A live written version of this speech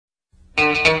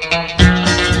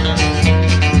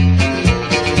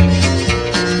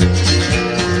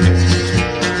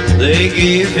They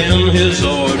gave him his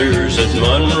orders at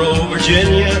Monroe,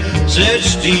 Virginia. Said,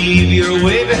 Steve, you're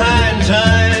way behind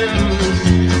time.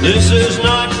 This is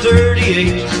not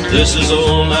 38, this is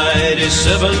old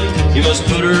 97. You must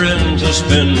put her in to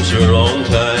spend her own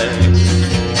time.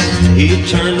 He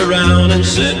turned around and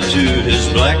said to his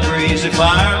black crazy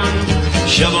fireman,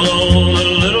 shovel on a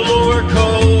little more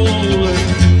coal.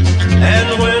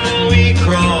 And when we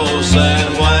cross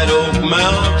that White Oak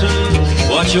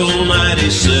Mountain, watch old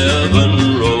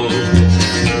 97 roll.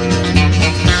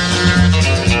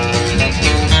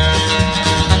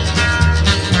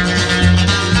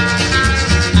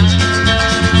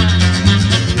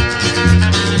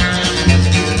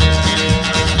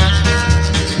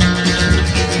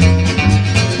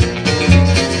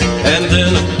 And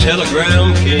then a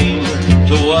telegram came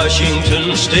to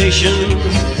Washington Station.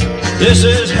 This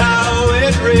is how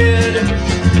it read.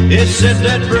 It said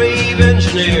that brave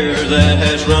engineer that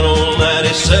has run on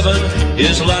 97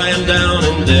 is lying down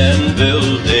in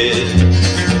Danville dead.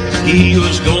 He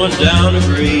was going down a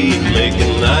grade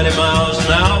making 90 miles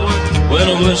an hour when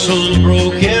a whistle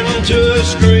broke into a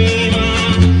scream.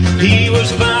 He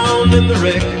was found in the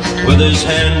wreck with his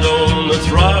hand on the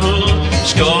throttle,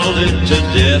 scalded to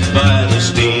death by the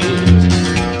steam.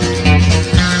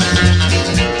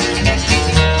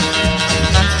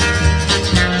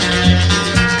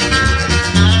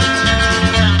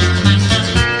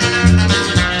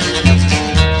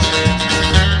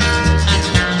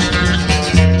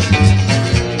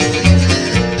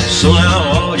 So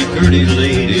now all you pretty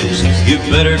ladies, you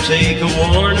better take a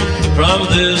warning from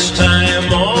this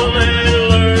time on and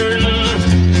learn.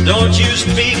 Don't you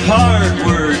speak hard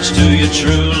words to your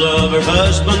true love or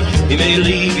husband. He may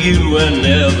leave you and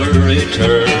never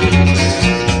return.